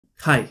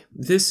Hi,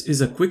 this is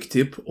a quick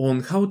tip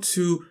on how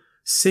to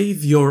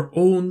save your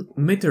own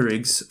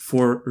Metarigs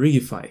for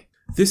Rigify.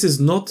 This is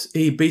not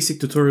a basic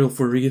tutorial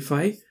for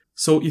Rigify,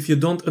 so if you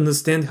don't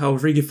understand how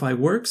Rigify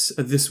works,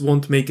 this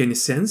won't make any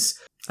sense.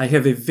 I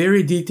have a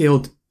very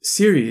detailed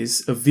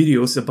series of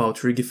videos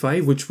about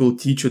Rigify which will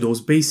teach you those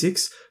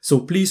basics,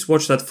 so please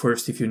watch that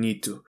first if you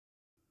need to.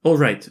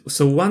 Alright,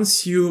 so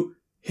once you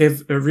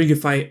have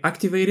Rigify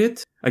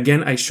activated,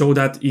 again I show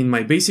that in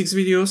my basics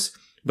videos,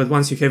 but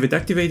once you have it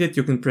activated,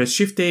 you can press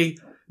Shift-A,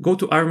 go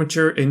to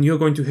Armature, and you're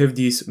going to have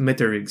these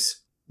Metarigs.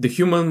 The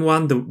human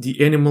one,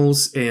 the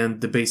animals,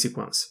 and the basic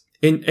ones.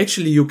 And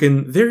actually, you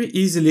can very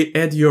easily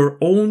add your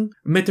own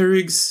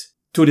Metarigs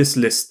to this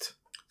list.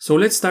 So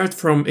let's start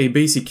from a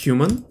basic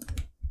human.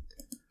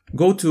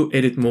 Go to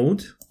Edit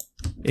Mode.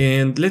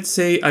 And let's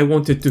say I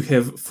wanted to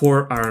have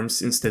 4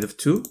 arms instead of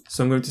 2.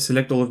 So I'm going to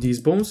select all of these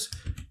bones.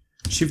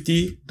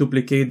 Shift-D,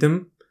 duplicate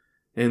them,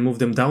 and move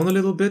them down a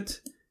little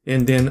bit.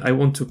 And then I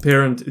want to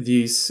parent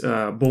these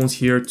bones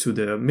here to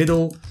the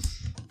middle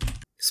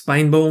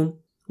spine bone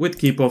with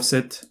keep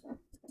offset.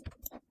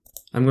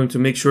 I'm going to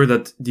make sure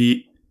that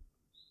the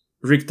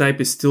rig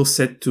type is still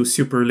set to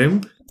super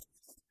limb.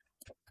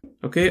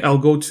 Okay, I'll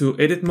go to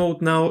edit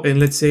mode now, and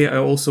let's say I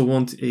also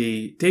want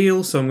a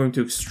tail, so I'm going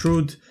to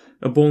extrude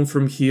a bone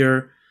from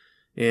here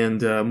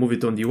and move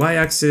it on the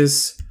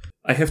y-axis.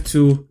 I have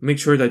to make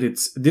sure that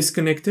it's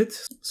disconnected,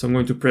 so I'm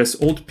going to press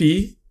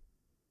Alt-P,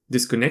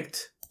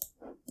 disconnect.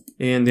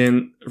 And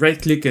then right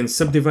click and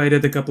subdivide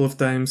it a couple of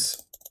times.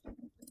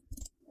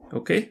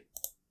 Okay.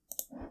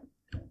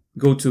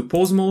 Go to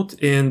pose mode,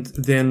 and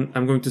then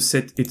I'm going to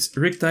set its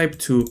rig type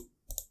to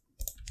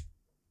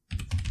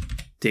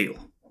tail.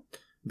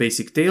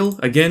 Basic tail.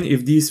 Again,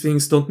 if these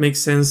things don't make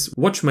sense,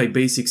 watch my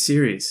basic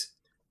series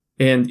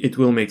and it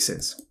will make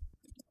sense.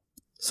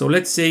 So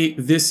let's say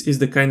this is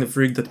the kind of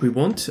rig that we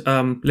want.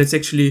 Let's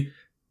actually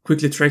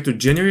quickly try to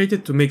generate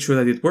it to make sure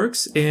that it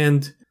works.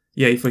 And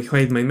yeah, if I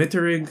hide my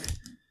MetaRig,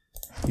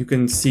 you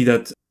can see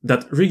that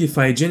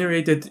Rigify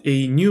generated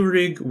a new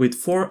rig with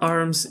 4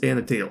 arms and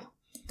a tail.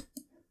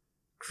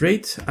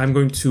 Great, I'm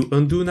going to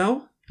undo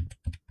now.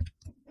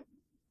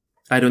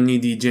 I don't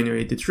need the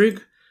generated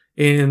rig.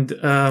 And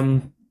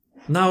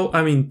now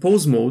I'm in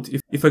pose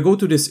mode. If I go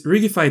to this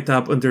Rigify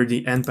tab under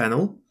the End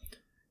panel,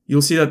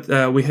 you'll see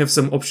that we have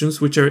some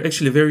options which are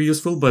actually very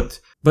useful, but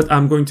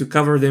I'm going to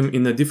cover them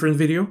in a different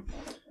video.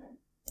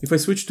 If I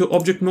switch to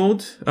object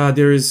mode,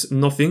 there is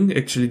nothing.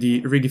 Actually,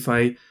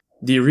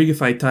 the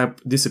Rigify tab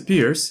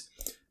disappears,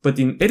 but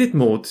in edit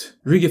mode,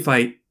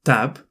 Rigify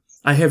tab,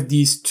 I have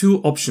these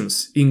 2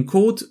 options,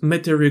 encode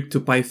Metarig to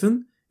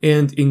Python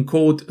and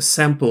encode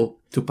sample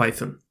to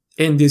Python.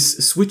 And this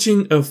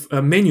switching of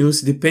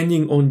menus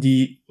depending on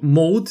the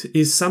mode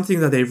is something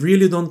that I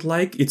really don't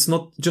like. It's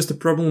not just a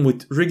problem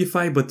with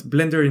Rigify, but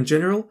Blender in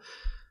general.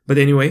 But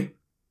anyway,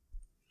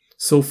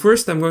 so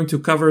first I'm going to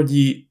cover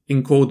the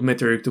encode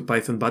Metarig to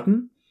Python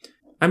button.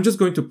 I'm just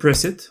going to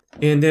press it,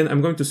 and then I'm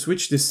going to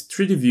switch this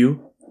 3D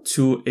view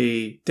to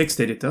a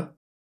text editor.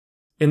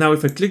 And now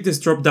if I click this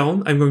drop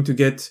down, I'm going to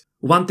get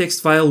one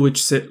text file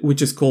which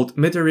is called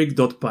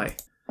metarig.py.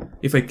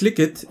 If I click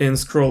it and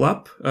scroll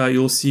up,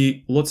 you'll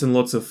see lots and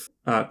lots of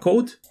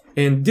code.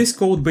 And this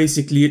code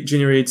basically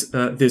generates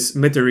this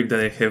Metarig that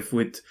I have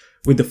with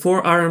the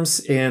 4 arms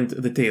and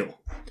the tail.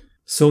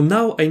 So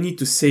now I need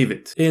to save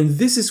it. And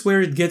this is where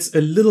it gets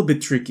a little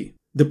bit tricky.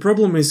 The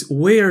problem is,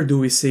 where do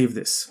we save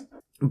this?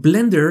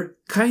 Blender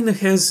kinda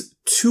has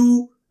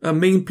 2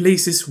 main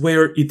places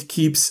where it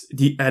keeps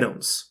the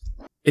add-ons.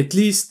 At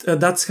least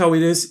that's how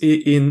it is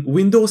in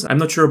Windows. I'm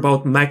not sure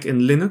about Mac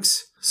and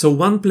Linux. So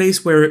one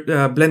place where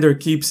Blender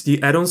keeps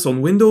the add-ons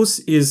on Windows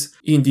is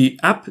in the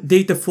app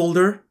data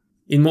folder.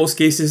 In most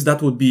cases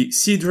that would be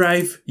C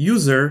drive,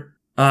 user,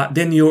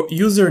 then your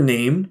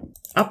username,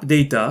 app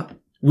data,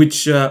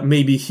 which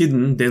may be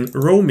hidden, then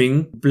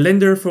roaming,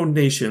 Blender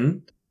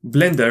Foundation,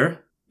 Blender,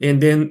 and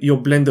then your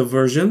Blender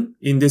version.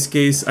 In this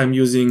case, I'm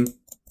using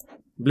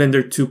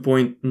Blender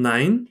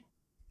 2.9.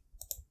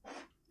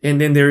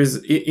 And then there is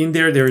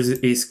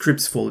a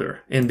scripts folder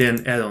and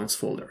then add-ons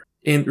folder.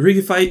 And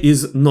Rigify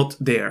is not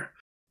there.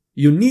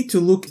 You need to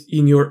look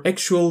in your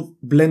actual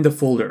Blender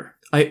folder.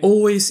 I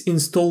always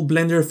install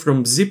Blender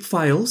from zip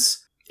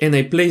files, and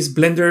I place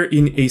Blender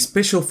in a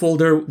special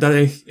folder that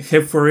I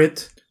have for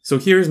it. So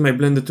here is my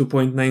Blender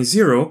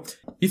 2.90.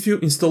 If you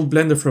install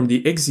Blender from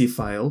the .exe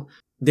file,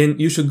 then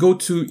you should go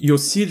to your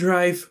C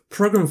drive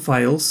program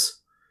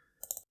files,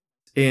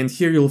 and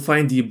here you'll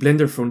find the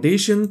Blender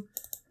Foundation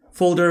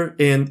folder,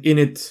 and in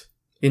it,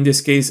 in this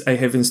case, I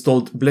have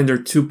installed Blender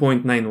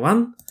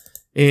 2.91,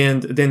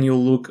 and then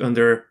you'll look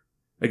under,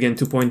 again,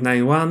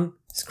 2.91,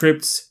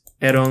 scripts,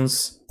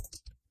 add-ons,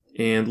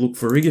 and look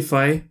for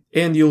Rigify,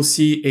 and you'll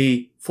see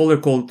a folder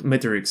called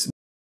Metarigs.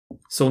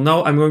 So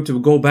now I'm going to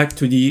go back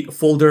to the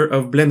folder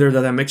of Blender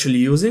that I'm actually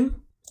using.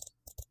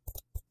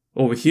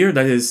 Over here,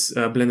 that is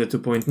Blender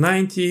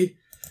 2.90,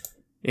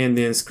 and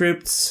then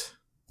scripts,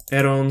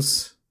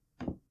 add-ons,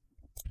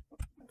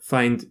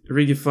 find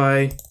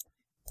Rigify,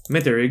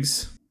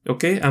 Metarigs,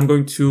 Okay, I'm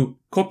going to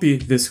copy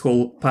this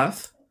whole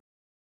path.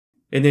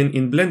 And then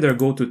in Blender,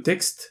 go to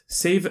Text,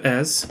 Save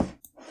As,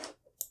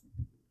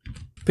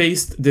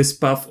 paste this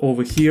path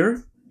over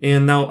here.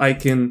 And now I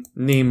can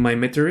name my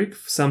Metarig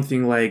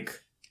something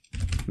like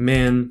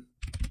man,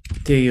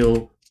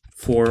 tail,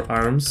 4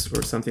 arms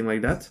or something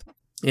like that.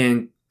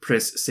 And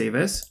press Save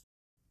As.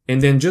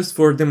 And then just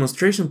for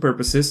demonstration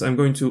purposes, I'm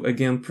going to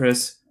again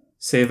press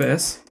Save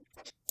As.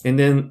 And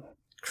then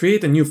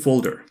create a new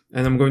folder.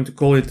 And I'm going to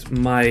call it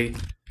my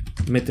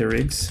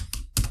Metarigs.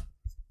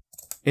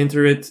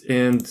 Enter it,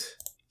 and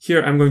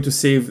here I'm going to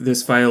save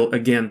this file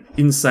again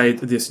inside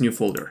this new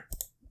folder.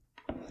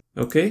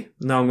 Okay,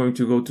 now I'm going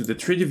to go to the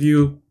 3D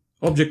view,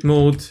 object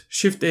mode,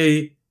 Shift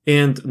A,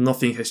 and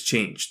nothing has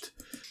changed.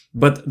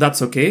 But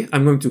that's okay.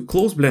 I'm going to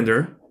close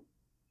Blender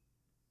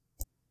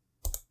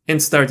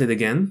and start it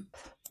again.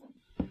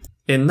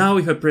 And now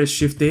if I press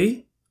Shift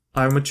A,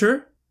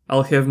 armature,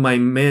 I'll have my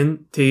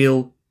man,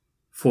 tail,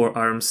 4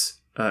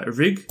 arms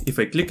rig. If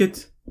I click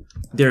it,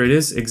 there it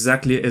is,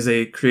 exactly as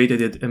I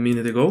created it a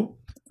minute ago.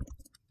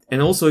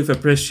 And also if I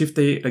press Shift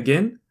A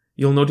again,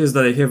 you'll notice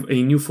that I have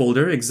a new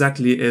folder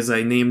exactly as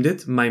I named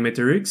it, my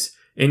Metarigs.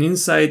 And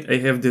inside I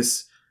have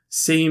this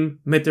same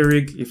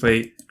Metarig. If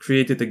I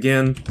create it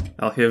again,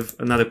 I'll have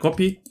another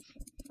copy.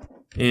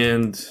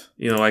 And,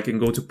 you know, I can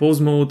go to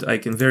pose mode. I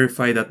can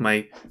verify that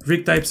my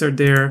rig types are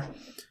there.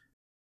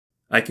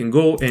 I can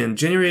go and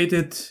generate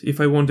it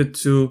if I wanted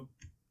to.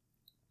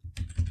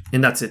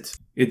 And that's it.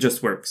 It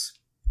just works.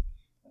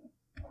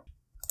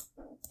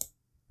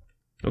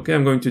 Okay,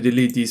 I'm going to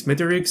delete these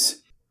Metarigs.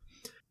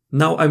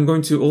 Now I'm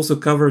going to also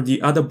cover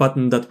the other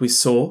button that we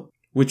saw,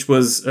 which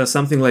was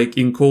something like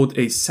encode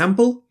a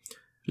sample.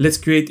 Let's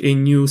create a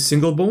new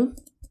single bone.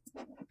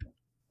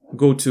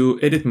 Go to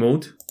edit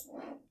mode.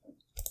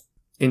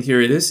 And here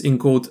it is,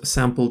 encode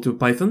sample to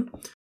Python.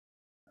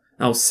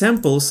 Now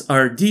samples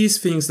are these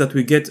things that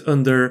we get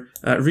under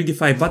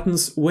Rigify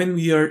buttons when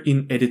we are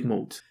in edit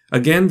mode.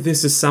 Again,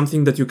 this is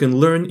something that you can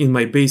learn in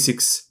my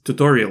basics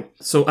tutorial.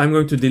 So I'm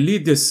going to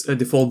delete this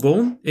default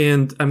bone,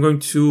 and I'm going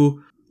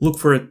to look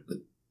for a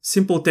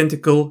simple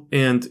tentacle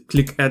and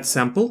click add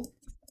sample.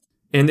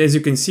 And as you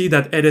can see,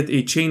 that added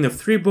a chain of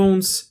 3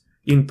 bones.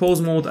 In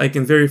pose mode, I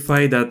can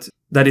verify that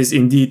that is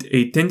indeed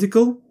a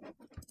tentacle.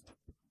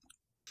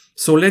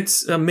 So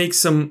let's make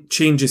some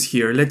changes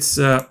here. Let's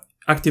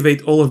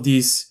activate all of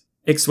these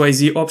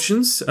XYZ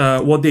options.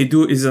 What they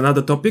do is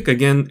another topic.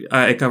 Again,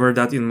 I covered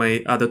that in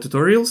my other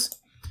tutorials.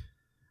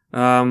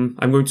 I'm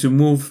going to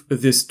move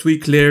this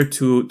tweak layer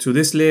to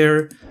this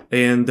layer,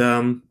 and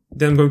then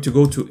I'm going to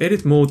go to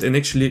edit mode and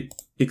actually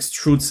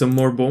extrude some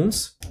more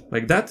bones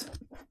like that.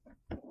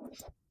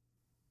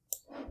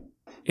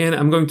 And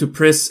I'm going to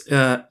press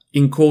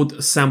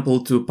encode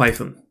sample to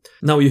Python.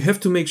 Now you have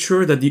to make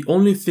sure that the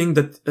only thing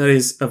that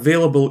is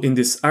available in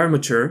this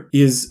armature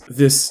is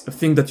this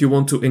thing that you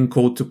want to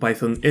encode to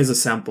Python as a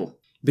sample.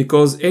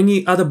 Because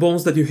any other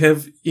bones that you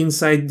have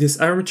inside this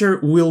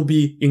armature will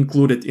be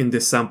included in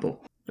this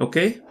sample.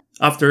 Okay?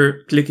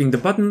 After clicking the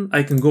button,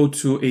 I can go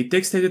to a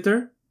text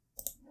editor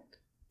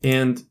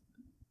and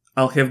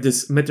I'll have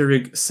this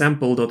Metarig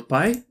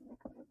sample.py.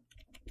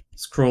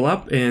 Scroll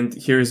up and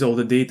here is all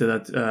the data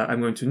that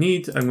I'm going to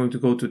need. I'm going to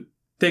go to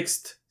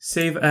text,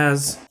 save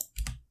as.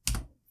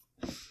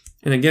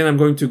 And again, I'm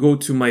going to go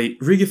to my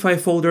Rigify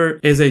folder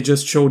as I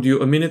just showed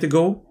you a minute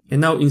ago. And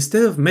now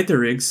instead of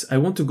Metarigs, I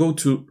want to go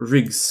to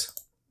rigs.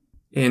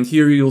 And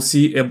here you'll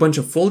see a bunch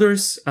of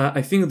folders.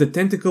 I think the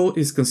tentacle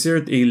is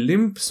considered a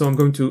limb. So I'm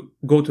going to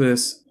go to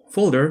this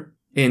folder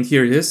and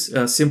here it is,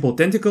 a simple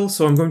tentacle.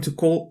 So I'm going to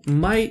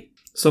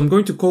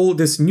call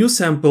this new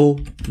sample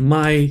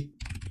my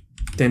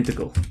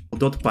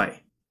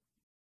tentacle.py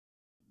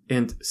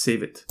and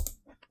save it.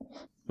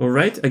 All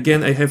right.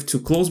 Again, I have to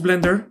close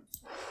Blender.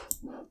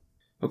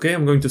 Okay,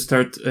 I'm going to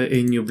start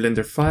a new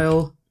Blender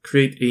file,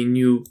 create a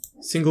new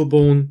single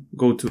bone,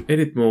 go to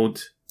edit mode,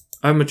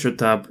 armature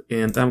tab,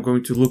 and I'm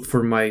going to look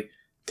for my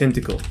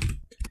tentacle.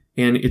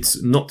 And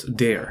it's not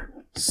there.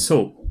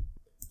 So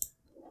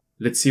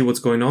let's see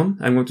what's going on.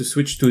 I'm going to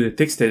switch to the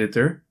text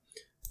editor,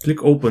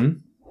 click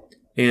open,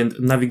 and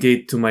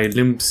navigate to my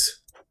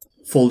limbs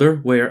folder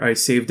where I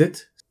saved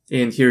it.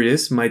 And here it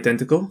is, my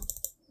tentacle.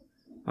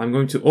 I'm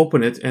going to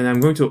open it, and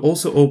I'm going to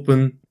also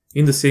open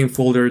in the same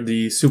folder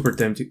the super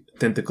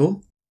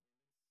tentacle.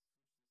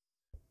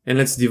 And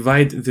let's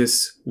divide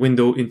this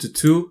window into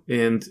 2,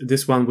 and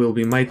this one will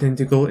be my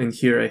tentacle, and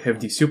here I have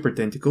the super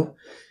tentacle.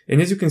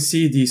 And as you can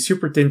see, the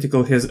super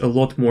tentacle has a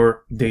lot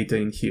more data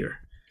in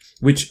here,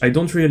 which I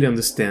don't really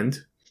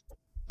understand.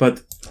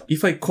 But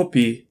if I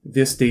copy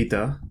this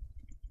data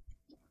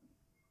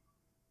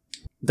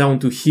down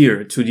to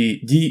here, to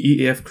the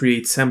DEF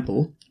create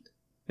sample,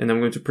 and I'm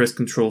going to press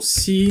Ctrl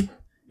C,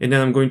 and then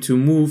I'm going to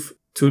move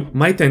to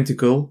my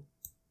tentacle,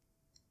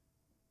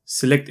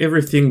 select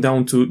everything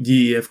down to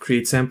DEF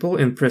create sample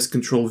and press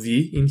Ctrl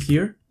V in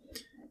here.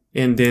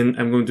 And then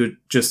I'm going to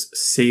just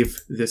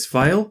save this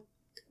file,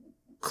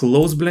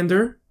 close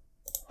Blender,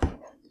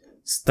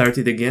 start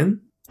it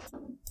again,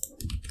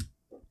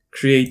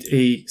 create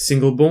a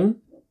single bone,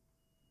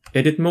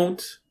 edit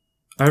mode,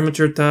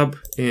 armature tab,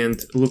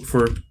 and look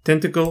for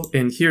tentacle,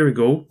 and here we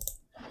go.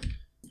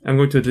 I'm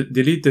going to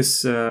delete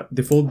this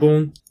default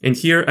bone, and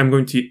here I'm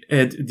going to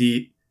add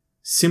the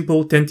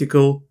simple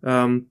tentacle,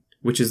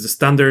 which is the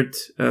standard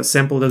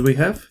sample that we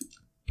have,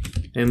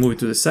 and move it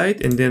to the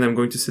side, and then I'm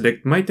going to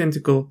select my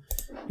tentacle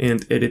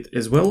and edit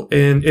as well.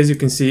 And as you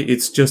can see,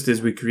 it's just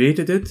as we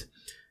created it.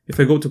 If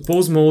I go to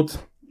pose mode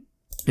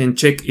and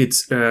check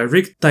its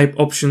rig type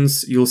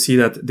options, you'll see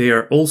that they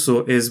are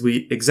also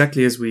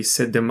exactly as we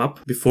set them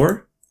up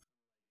before,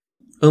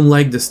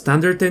 unlike the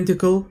standard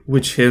tentacle,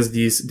 which has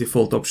these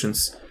default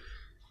options.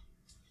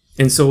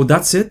 And so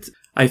that's it.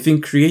 I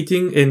think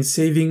creating and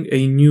saving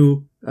a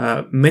new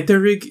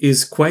MetaRig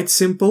is quite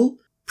simple.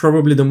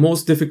 Probably the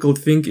most difficult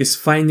thing is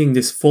finding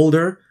this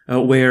folder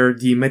where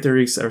the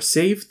MetaRigs are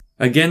saved.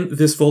 Again,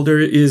 this folder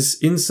is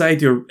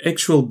inside your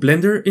actual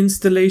Blender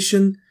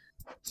installation.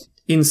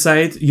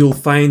 Inside, you'll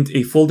find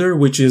a folder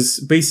which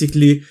is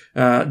basically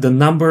the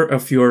number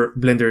of your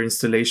Blender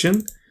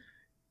installation.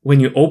 When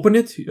you open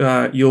it,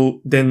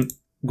 you'll then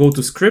go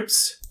to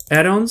Scripts,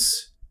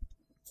 Add-ons,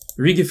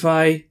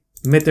 Rigify,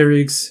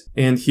 Metarigs,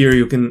 and here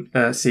you can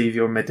save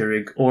your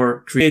MetaRig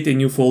or create a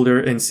new folder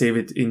and save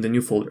it in the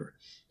new folder.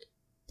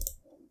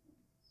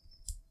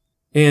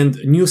 And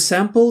new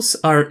samples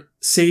are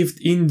saved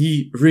in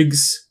the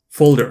rigs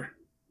folder.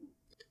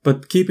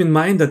 But keep in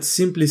mind that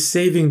simply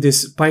saving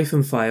this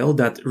Python file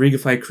that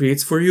Rigify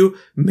creates for you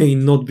may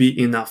not be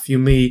enough. You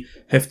may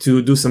have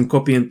to do some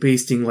copy and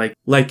pasting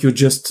like you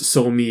just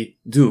saw me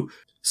do.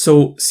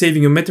 So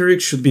saving a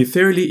MetaRig should be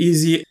fairly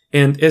easy.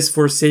 And as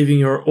for saving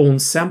your own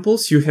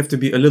samples, you have to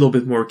be a little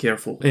bit more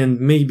careful and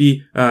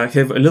maybe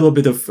have a little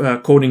bit of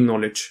coding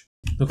knowledge.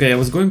 Okay, I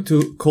was going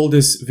to call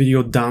this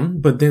video done,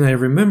 but then I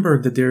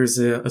remembered that there is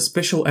a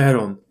special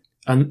add-on.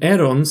 An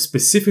add-on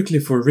specifically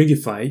for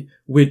Rigify,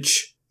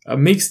 which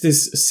makes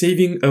this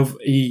saving of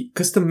a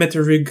custom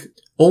MetaRig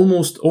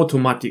almost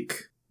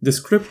automatic. The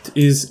script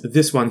is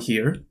this one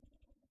here,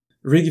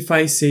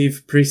 Rigify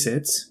Save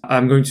Presets.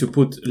 I'm going to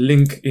put a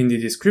link in the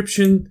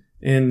description,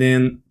 and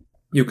then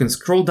you can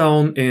scroll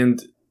down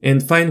and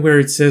find where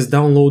it says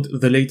download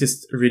the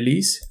latest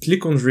release.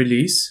 Click on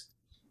release.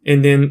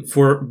 And then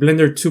for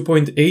Blender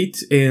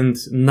 2.8 and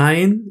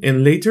 9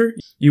 and later,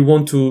 you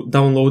want to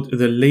download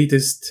the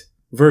latest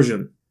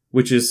version,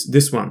 which is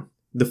this one.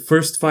 The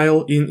first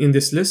file in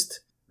this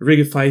list,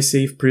 Rigify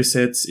Save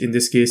Presets. In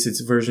this case,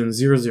 it's version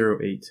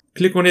 008.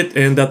 Click on it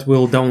and that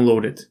will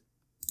download it.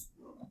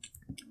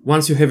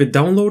 Once you have it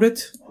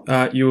downloaded,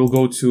 you will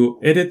go to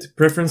Edit,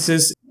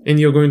 Preferences, and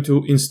you're going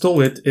to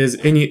install it as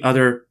any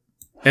other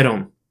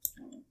add-on.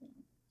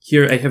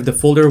 Here I have the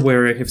folder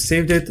where I have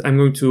saved it. I'm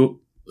going to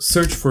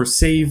search for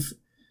save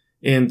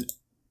and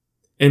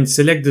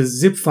select the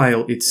zip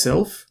file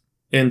itself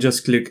and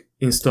just click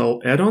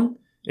install add-on,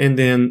 and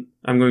then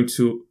I'm going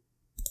to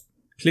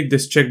click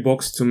this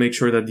checkbox to make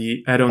sure that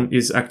the add-on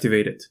is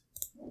activated.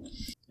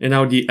 And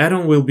now the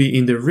add-on will be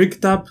in the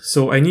rig tab,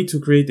 so I need to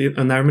create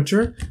an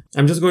armature.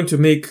 I'm just going to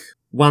make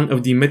one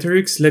of the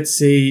MetaRigs, let's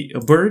say a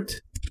bird,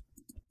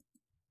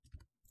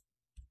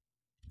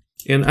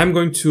 and I'm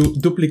going to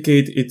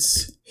duplicate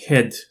its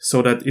head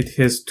so that it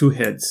has two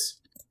heads.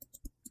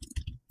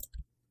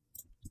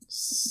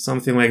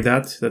 Something like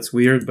that. That's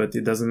weird, but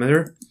it doesn't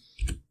matter.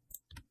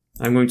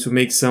 I'm going to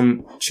make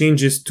some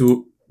changes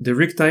to the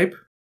rig type.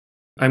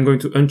 I'm going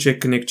to uncheck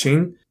connect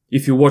chain.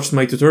 If you watched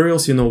my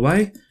tutorials, you know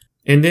why.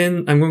 And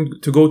then I'm going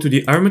to go to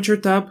the armature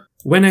tab.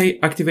 When I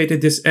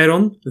activated this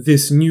add-on,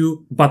 this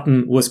new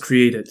button was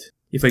created.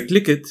 If I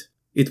click it,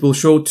 it will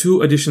show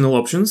two additional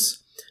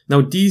options.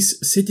 Now these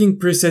setting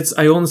presets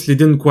I honestly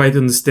didn't quite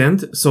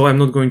understand, so I'm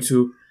not going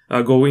to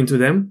go into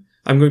them.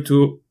 I'm going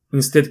to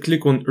instead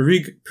click on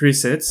rig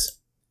presets.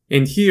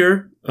 And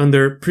here,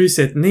 under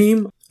preset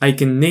name, I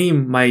can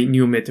name my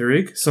new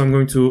MetaRig. So I'm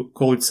going to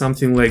call it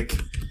something like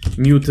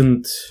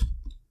mutant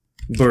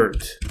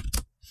bird.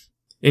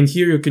 And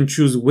here you can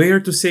choose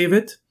where to save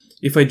it.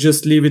 If I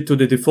just leave it to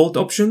the default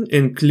option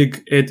and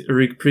click add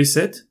rig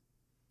preset,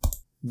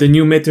 the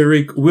new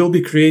MetaRig will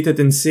be created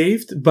and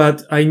saved,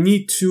 but I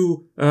need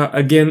to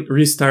again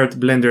restart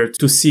Blender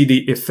to see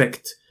the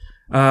effect.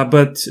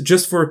 But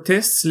just for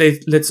tests,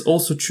 let's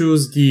also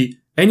choose the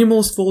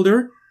animals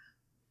folder.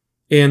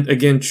 And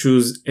again,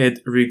 choose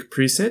Add Rig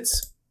Presets.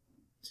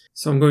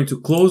 So I'm going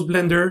to close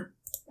Blender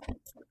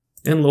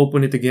and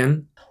open it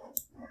again.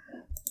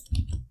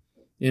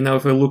 And now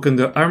if I look in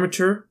the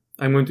armature,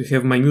 I'm going to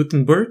have my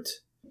mutant bird.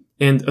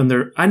 And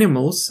under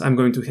animals, I'm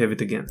going to have it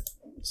again.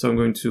 So I'm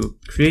going to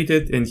create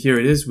it, and here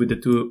it is with the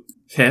two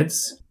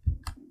heads.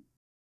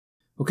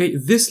 Okay,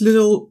 this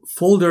little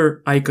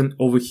folder icon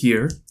over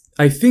here,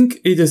 I think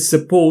it is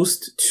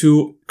supposed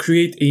to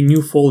create a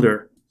new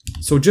folder.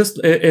 So just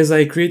as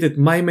I created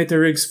my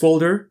MetaRigs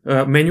folder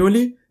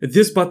manually,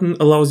 this button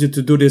allows you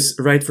to do this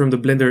right from the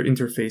Blender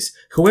interface.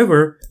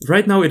 However,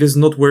 right now it is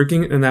not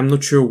working and I'm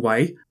not sure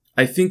why.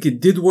 I think it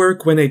did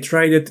work when I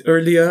tried it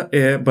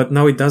earlier, but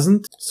now it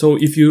doesn't. So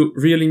if you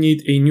really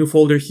need a new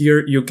folder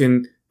here, you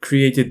can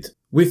create it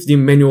with the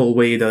manual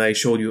way that I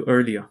showed you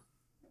earlier.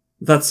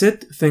 That's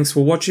it. Thanks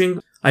for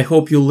watching. I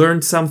hope you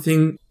learned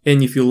something,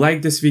 and if you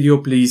like this video,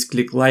 please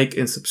click like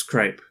and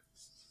subscribe.